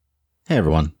Hey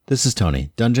everyone, this is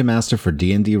Tony, Dungeon Master for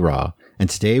D&D Raw, and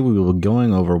today we will be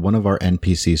going over one of our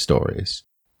NPC stories.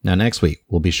 Now next week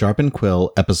will be Sharpen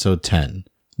Quill Episode 10.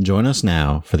 Join us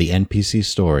now for the NPC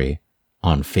story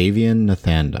on Favian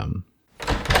Nathandam.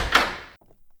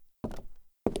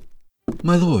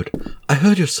 My lord, I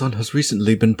heard your son has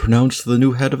recently been pronounced the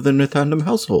new head of the Nathandam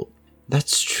household.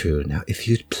 That's true. Now, if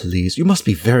you'd please, you must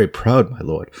be very proud, my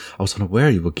lord. I was unaware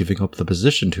you were giving up the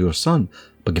position to your son,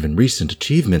 but given recent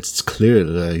achievements, it's clear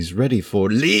that he's ready for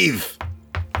leave.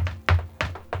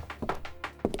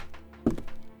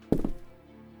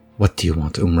 What do you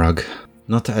want, Umrag?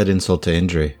 Not to add insult to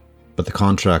injury, but the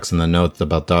contracts and the note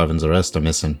about Darvin's arrest are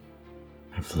missing.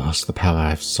 I've lost the power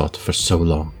I've sought for so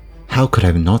long. How could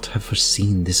I not have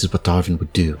foreseen this is what Darvin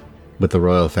would do? With the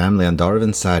royal family on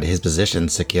Darvin's side, his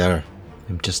position's secure.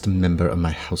 I'm just a member of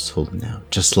my household now,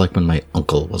 just like when my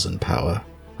uncle was in power.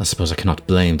 I suppose I cannot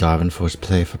blame Darvin for his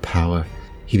play for power.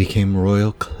 He became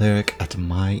royal cleric at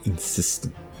my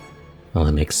insistence. Well,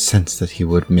 it makes sense that he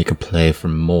would make a play for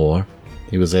more.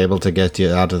 He was able to get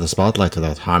you out of the spotlight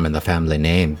without harming the family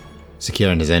name,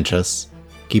 securing his interests,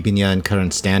 keeping you in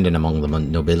current standing among the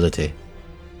nobility.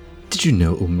 Did you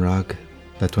know, Umrag,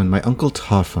 that when my uncle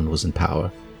Tarfon was in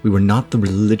power, we were not the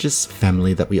religious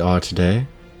family that we are today?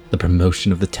 The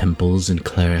promotion of the temples and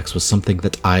clerics was something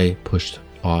that I pushed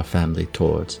our family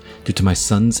towards, due to my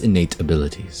son's innate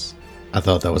abilities. I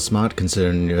thought that was smart,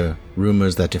 considering your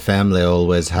rumors that your family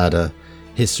always had a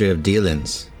history of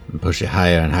dealings, and push you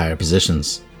higher and higher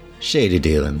positions. Shady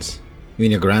dealings.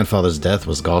 Even your grandfather's death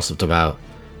was gossiped about,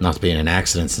 not being an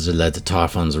accident since it led to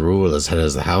Tarfon's rule as head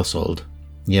of the household.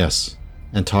 Yes,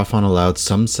 and Tarfon allowed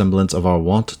some semblance of our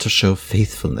want to show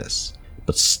faithfulness,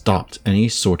 but stopped any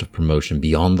sort of promotion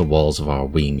beyond the walls of our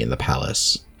wing in the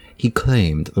palace. He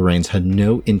claimed the Reigns had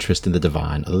no interest in the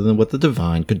Divine other than what the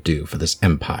Divine could do for this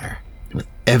empire. With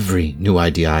every new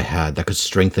idea I had that could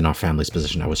strengthen our family's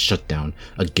position, I was shut down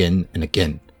again and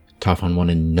again. Tarfon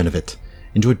wanted none of it,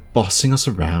 enjoyed bossing us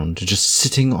around, just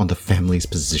sitting on the family's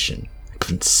position. I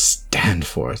couldn't stand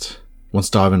for it. Once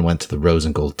Darvin went to the Rose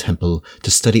and Gold Temple to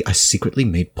study, I secretly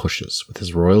made pushes with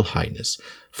His Royal Highness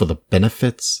for the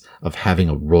benefits of having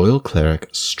a royal cleric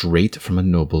straight from a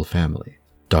noble family.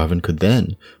 Darvin could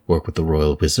then work with the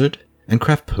royal wizard and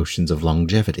craft potions of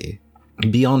longevity,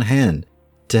 and be on hand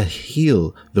to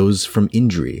heal those from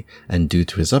injury, and due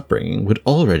to his upbringing, would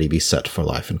already be set for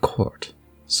life in court.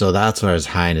 So that's where His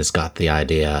Highness got the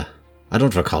idea. I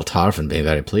don't recall Tarfon being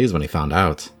very pleased when he found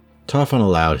out. Tarfon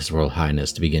allowed His Royal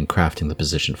Highness to begin crafting the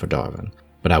position for Darvin,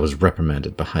 but I was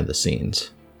reprimanded behind the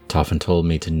scenes. Tarfon told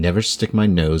me to never stick my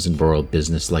nose in royal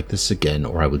business like this again,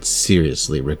 or I would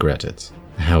seriously regret it.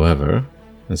 However,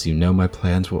 as you know, my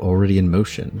plans were already in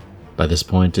motion. By this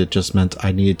point, it just meant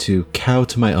I needed to cow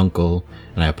to my uncle,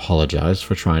 and I apologized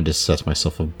for trying to set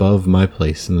myself above my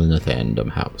place in the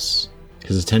Nathandam house.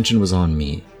 His attention was on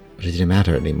me, but it didn't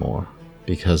matter anymore,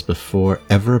 because before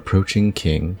ever approaching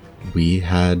King, we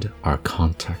had our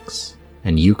contacts,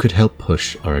 and you could help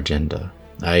push our agenda.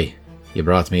 Aye, you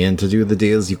brought me in to do the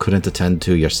deals you couldn't attend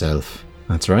to yourself.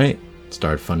 That's right.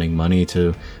 Start funding money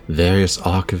to various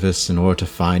archivists in order to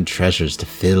find treasures to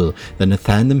fill the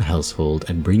Nathandam household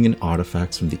and bring in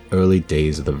artifacts from the early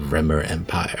days of the Vremer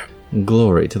Empire.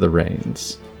 Glory to the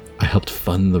Reigns. I helped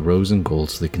fund the Rose and Gold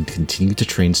so they can continue to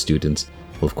train students,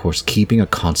 while of course keeping a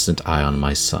constant eye on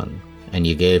my son. And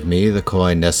you gave me the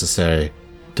coin necessary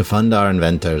to fund our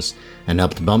inventors and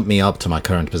helped bump me up to my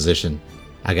current position.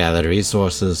 I gathered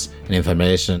resources and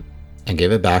information and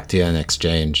gave it back to you in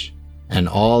exchange. And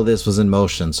all this was in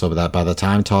motion so that by the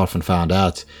time Tarfon found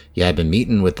out you had been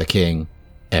meeting with the king,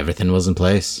 everything was in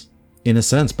place. In a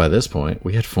sense, by this point,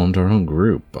 we had formed our own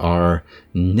group, our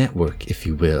network, if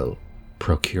you will.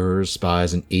 Procurers,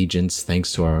 spies, and agents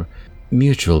thanks to our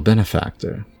mutual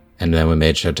benefactor. And then we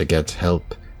made sure to get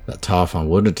help that Tarfon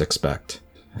wouldn't expect.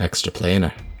 Extra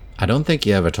planar. I don't think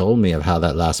you ever told me of how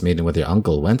that last meeting with your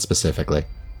uncle went specifically.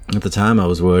 At the time, I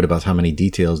was worried about how many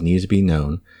details needed to be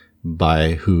known,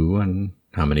 by who, and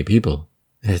how many people.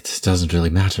 It doesn't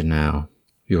really matter now.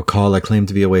 You recall I claimed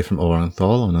to be away from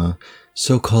Orenthal on a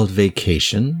so-called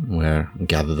vacation, where I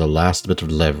gathered the last bit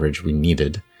of leverage we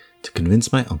needed to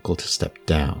convince my uncle to step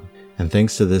down. And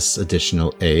thanks to this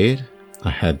additional aid, I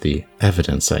had the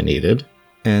evidence I needed,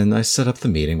 and I set up the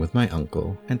meeting with my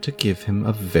uncle and to give him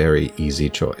a very easy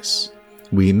choice.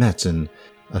 We met in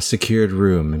a secured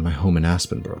room in my home in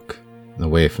Aspenbrook,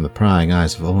 away from the prying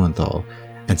eyes of Orenthal,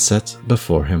 and set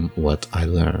before him what I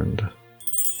learned.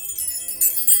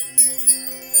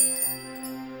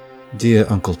 Dear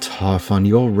Uncle Tarfon,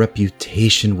 your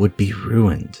reputation would be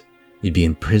ruined. You'd be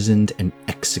imprisoned and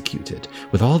executed,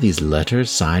 with all these letters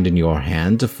signed in your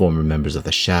hand to former members of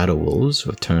the Shadow Wolves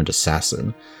who have turned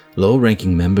assassin,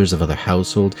 low-ranking members of other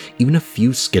household, even a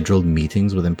few scheduled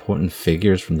meetings with important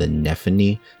figures from the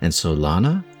Nephany and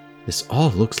Solana. This all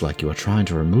looks like you are trying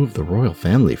to remove the royal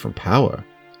family from power.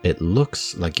 It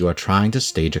looks like you are trying to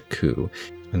stage a coup,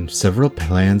 and several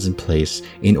plans in place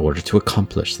in order to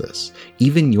accomplish this.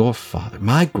 Even your father,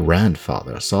 my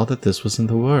grandfather, saw that this was in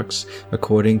the works,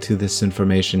 according to this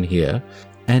information here.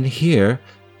 And here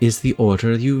is the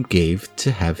order you gave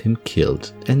to have him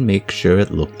killed and make sure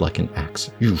it looked like an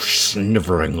accident. You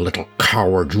snivering little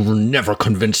coward, you will never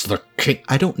convince the king.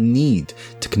 I don't need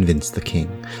to convince the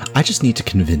king. I just need to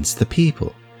convince the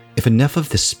people. If enough of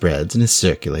this spreads and is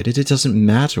circulated, it doesn't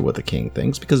matter what the king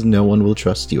thinks because no one will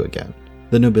trust you again.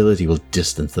 The nobility will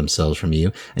distance themselves from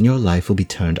you, and your life will be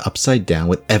turned upside down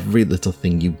with every little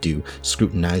thing you do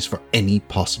scrutinized for any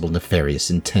possible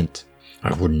nefarious intent.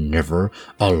 I would never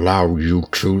allow you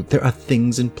to. There are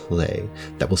things in play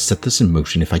that will set this in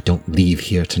motion if I don't leave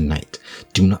here tonight.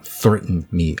 Do not threaten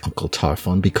me, Uncle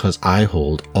Tarfon, because I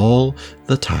hold all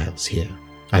the tiles here.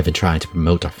 I've been trying to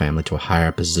promote our family to a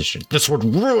higher position. This would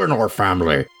ruin our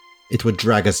family. It would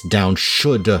drag us down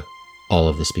should all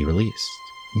of this be released.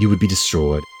 You would be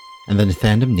destroyed, and the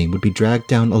Nathandam name would be dragged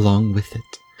down along with it.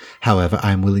 However,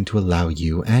 I am willing to allow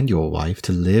you and your wife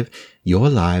to live your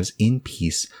lives in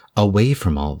peace away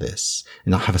from all this,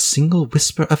 and not have a single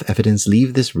whisper of evidence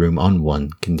leave this room on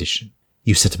one condition.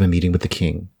 You set up a meeting with the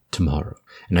king tomorrow,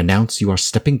 and announce you are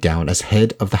stepping down as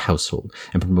head of the household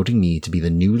and promoting me to be the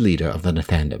new leader of the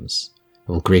Nathandams.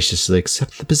 I will graciously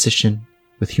accept the position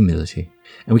with humility,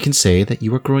 and we can say that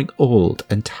you are growing old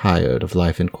and tired of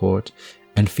life in court,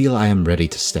 and feel I am ready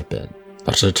to step in.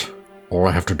 That's it. All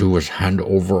I have to do is hand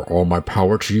over all my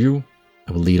power to you.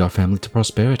 I will lead our family to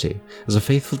prosperity as a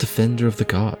faithful defender of the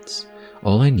gods.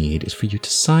 All I need is for you to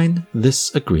sign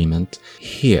this agreement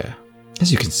here.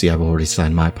 As you can see, I've already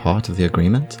signed my part of the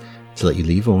agreement to let you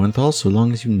leave Orenthal so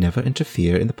long as you never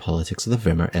interfere in the politics of the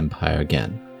Vimmer Empire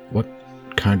again. What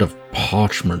kind of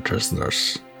parchment is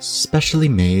this? Specially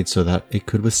made so that it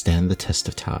could withstand the test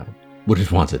of time.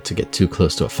 Wouldn't want it to get too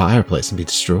close to a fireplace and be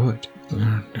destroyed.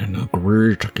 And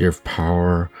agree to give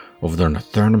power of the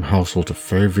Nathandam household to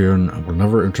Fabian and will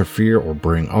never interfere or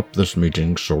bring up this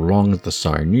meeting so long as the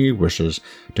signee wishes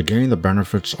to gain the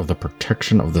benefits of the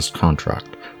protection of this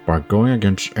contract. By going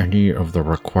against any of the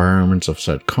requirements of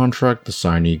said contract, the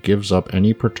signee gives up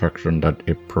any protection that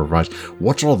it provides.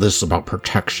 What's all this about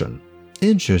protection? It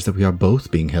ensures that we are both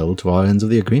being held to our ends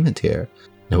of the agreement here.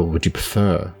 Now, what would you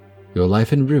prefer? Your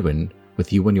life in ruin,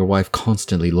 with you and your wife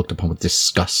constantly looked upon with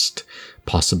disgust,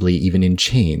 possibly even in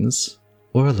chains,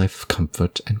 or a life of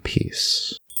comfort and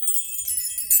peace?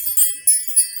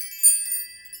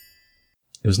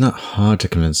 It was not hard to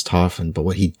convince Tarfon, but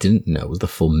what he didn't know was the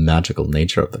full magical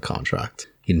nature of the contract.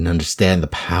 He didn't understand the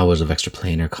powers of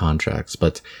extraplanar contracts,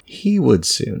 but he would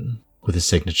soon. With his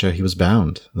signature, he was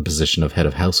bound. The position of head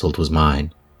of household was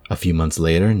mine. A few months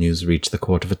later, news reached the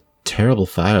court of a terrible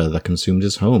fire that consumed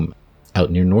his home out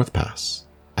near North Pass.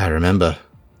 I remember.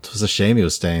 It was a shame he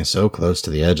was staying so close to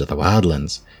the edge of the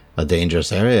Wildlands, a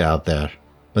dangerous area out there.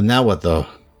 But now what though?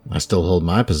 I still hold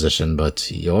my position, but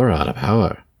you're out of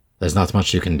power. There's not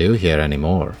much you can do here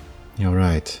anymore. You're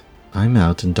right. I'm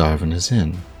out and Darvin is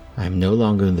in. I am no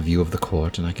longer in the view of the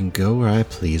court, and I can go where I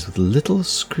please with little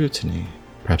scrutiny.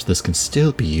 Perhaps this can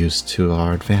still be used to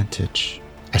our advantage.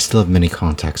 I still have many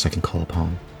contacts I can call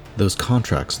upon. Those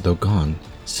contracts, though gone,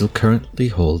 still currently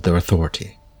hold their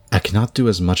authority. I cannot do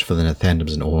as much for the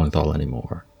Nathandams in Orenthal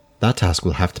anymore. That task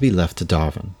will have to be left to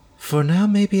Darvin. For now,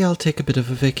 maybe I'll take a bit of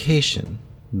a vacation.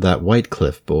 That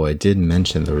Whitecliff boy did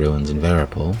mention the ruins in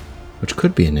Veripol, which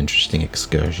could be an interesting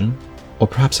excursion. Or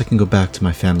perhaps I can go back to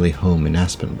my family home in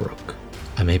Aspenbrook.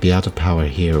 I may be out of power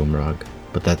here, Umrug,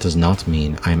 but that does not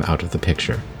mean I am out of the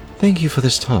picture. Thank you for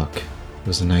this talk. It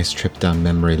was a nice trip down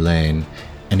memory lane,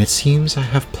 and it seems I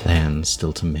have plans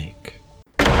still to make.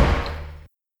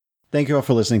 Thank you all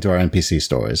for listening to our NPC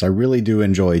stories. I really do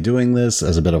enjoy doing this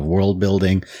as a bit of world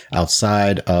building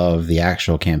outside of the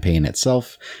actual campaign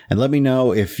itself. And let me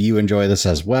know if you enjoy this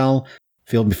as well.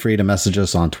 Feel free to message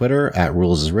us on Twitter at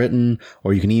rulesaswritten,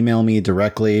 or you can email me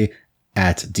directly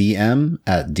at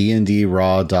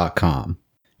dm@dndraw.com.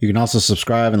 You can also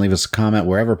subscribe and leave us a comment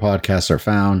wherever podcasts are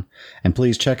found. And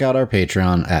please check out our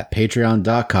Patreon at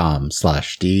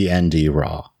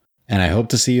patreon.com/dndraw. And I hope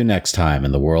to see you next time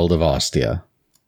in the world of Ostia.